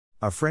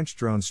A French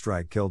drone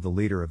strike killed the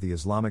leader of the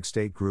Islamic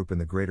State group in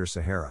the Greater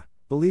Sahara,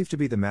 believed to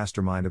be the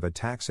mastermind of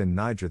attacks in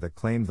Niger that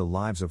claimed the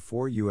lives of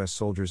 4 U.S.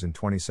 soldiers in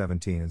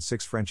 2017 and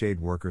 6 French aid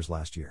workers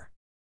last year.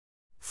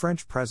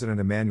 French President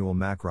Emmanuel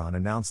Macron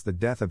announced the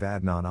death of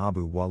Adnan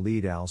Abu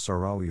Walid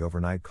al-Sahrawi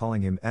overnight,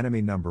 calling him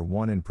enemy number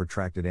one in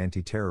protracted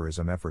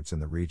anti-terrorism efforts in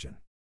the region.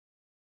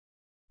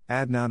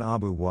 Adnan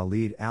Abu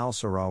Walid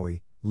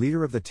al-Sahrawi,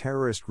 leader of the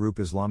terrorist group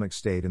Islamic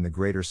State in the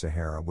Greater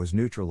Sahara, was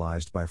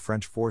neutralized by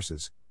French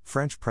forces,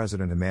 French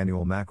President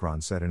Emmanuel Macron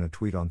said in a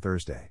tweet on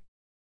Thursday.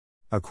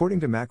 According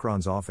to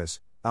Macron's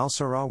office,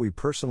 al-Sahrawi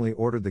personally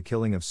ordered the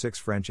killing of 6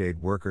 French aid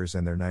workers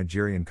and their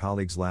Nigerian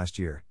colleagues last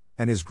year,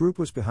 and his group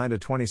was behind a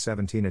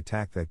 2017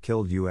 attack that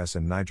killed U.S.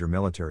 and Niger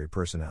military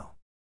personnel.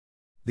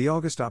 The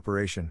August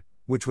operation,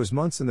 which was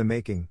months in the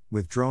making,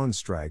 with drone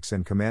strikes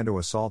and commando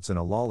assaults in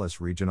a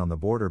lawless region on the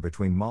border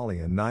between Mali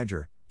and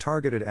Niger,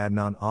 targeted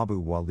Adnan Abu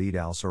Walid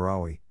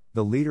al-Sahrawi,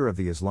 the leader of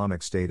the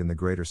Islamic State in the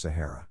Greater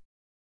Sahara.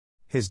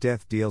 His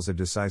death deals a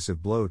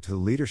decisive blow to the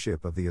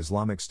leadership of the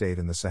Islamic State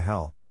in the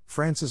Sahel,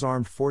 France's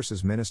Armed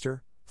Forces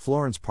Minister,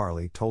 Florence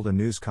Parly, told a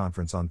news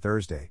conference on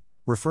Thursday,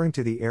 referring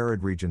to the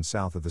arid region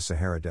south of the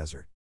Sahara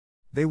Desert.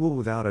 They will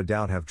without a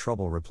doubt have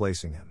trouble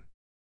replacing him.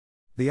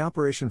 The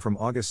operation from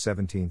August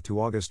 17 to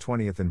August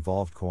 20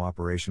 involved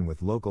cooperation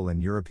with local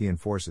and European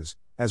forces,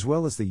 as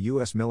well as the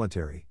U.S.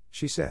 military,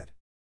 she said.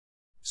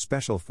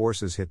 Special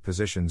forces hit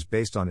positions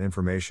based on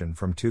information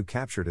from 2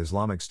 captured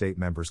Islamic State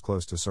members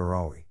close to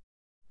Sahrawi.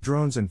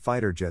 Drones and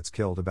fighter jets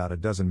killed about a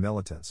dozen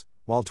militants,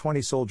 while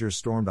 20 soldiers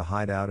stormed a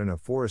hideout in a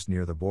forest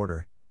near the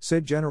border,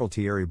 said General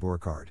Thierry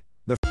Bourcard.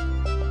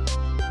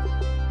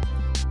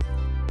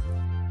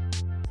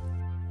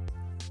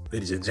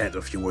 Ladies and gents,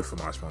 a few words from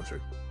our sponsor.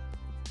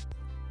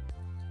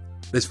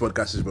 This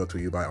podcast is brought to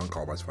you by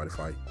Encore by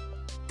Spotify.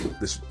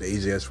 This is the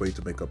easiest way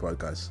to make a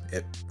podcast,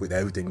 with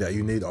everything that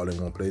you need all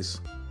in one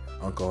place.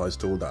 Encore has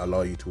tools that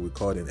allow you to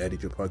record and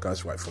edit your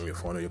podcast right from your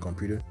phone or your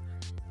computer.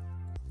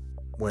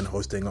 When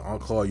hosting on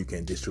Encore, you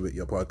can distribute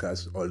your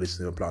podcast or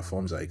listen on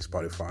platforms like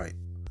Spotify,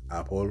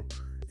 Apple,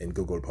 and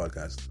Google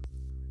Podcasts.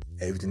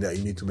 Everything that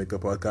you need to make a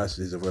podcast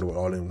is available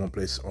all in one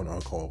place on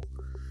Encore.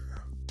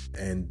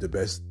 And the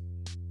best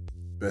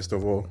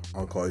of all,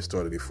 Encore is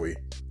totally free.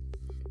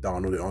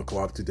 Download the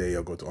Encore app today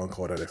or go to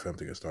encore.fm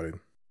to get started.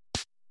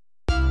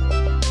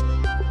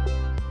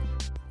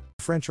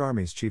 French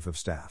Army's Chief of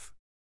Staff.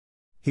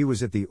 He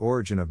was at the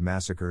origin of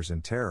massacres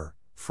and terror,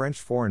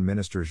 French Foreign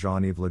Minister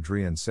Jean-Yves Le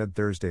Drian said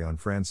Thursday on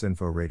France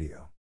Info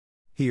Radio.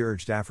 He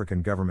urged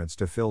African governments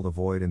to fill the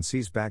void and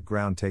seize back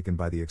ground taken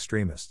by the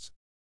extremists.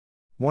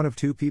 One of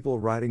 2 people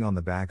riding on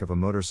the back of a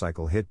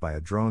motorcycle hit by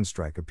a drone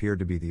strike appeared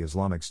to be the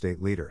Islamic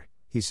State leader,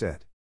 he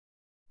said.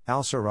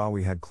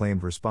 Al-Sahrawi had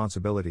claimed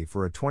responsibility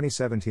for a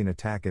 2017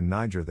 attack in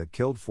Niger that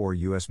killed 4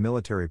 U.S.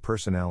 military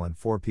personnel and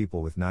 4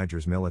 people with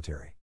Niger's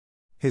military.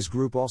 His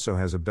group also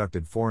has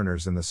abducted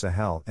foreigners in the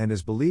Sahel and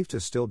is believed to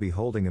still be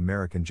holding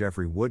American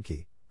Jeffrey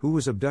Woodkey, who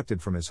was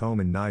abducted from his home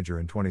in Niger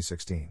in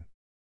 2016.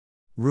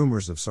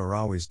 Rumors of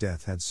Sahrawi's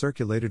death had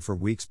circulated for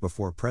weeks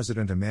before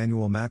President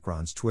Emmanuel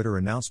Macron's Twitter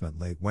announcement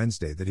late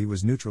Wednesday that he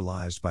was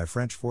neutralized by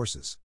French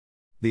forces.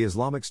 The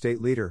Islamic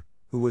State leader,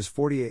 who was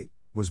 48,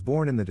 was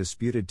born in the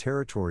disputed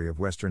territory of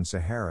Western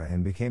Sahara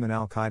and became an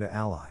al-Qaeda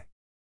ally.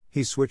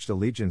 He switched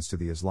allegiance to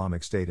the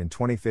Islamic State in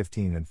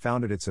 2015 and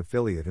founded its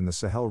affiliate in the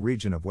Sahel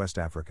region of West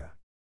Africa.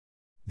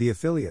 The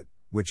affiliate,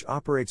 which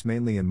operates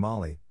mainly in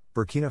Mali,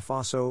 Burkina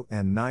Faso,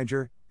 and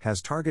Niger,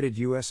 has targeted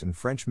U.S. and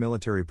French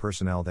military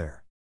personnel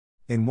there.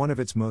 In one of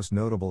its most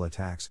notable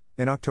attacks,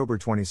 in October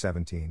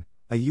 2017,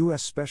 a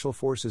U.S. Special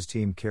Forces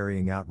team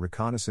carrying out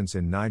reconnaissance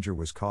in Niger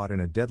was caught in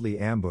a deadly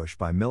ambush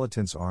by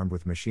militants armed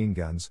with machine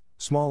guns,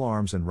 small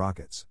arms and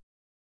rockets.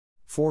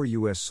 4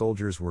 U.S.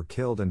 soldiers were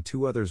killed and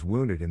 2 others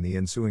wounded in the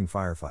ensuing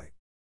firefight.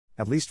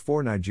 At least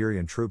 4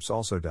 Nigerian troops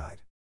also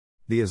died.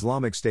 The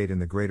Islamic State in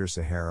the Greater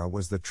Sahara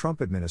was the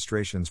Trump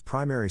administration's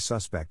primary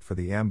suspect for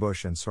the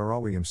ambush, and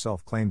Sahrawi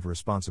himself claimed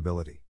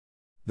responsibility.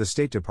 The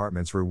State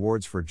Department's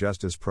Rewards for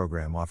Justice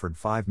program offered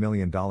 $5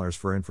 million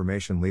for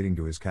information leading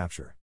to his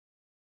capture.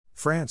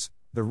 France,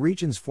 the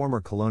region's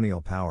former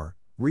colonial power,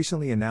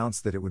 recently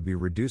announced that it would be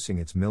reducing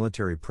its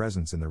military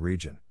presence in the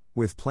region,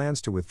 with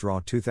plans to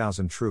withdraw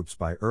 2,000 troops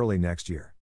by early next year.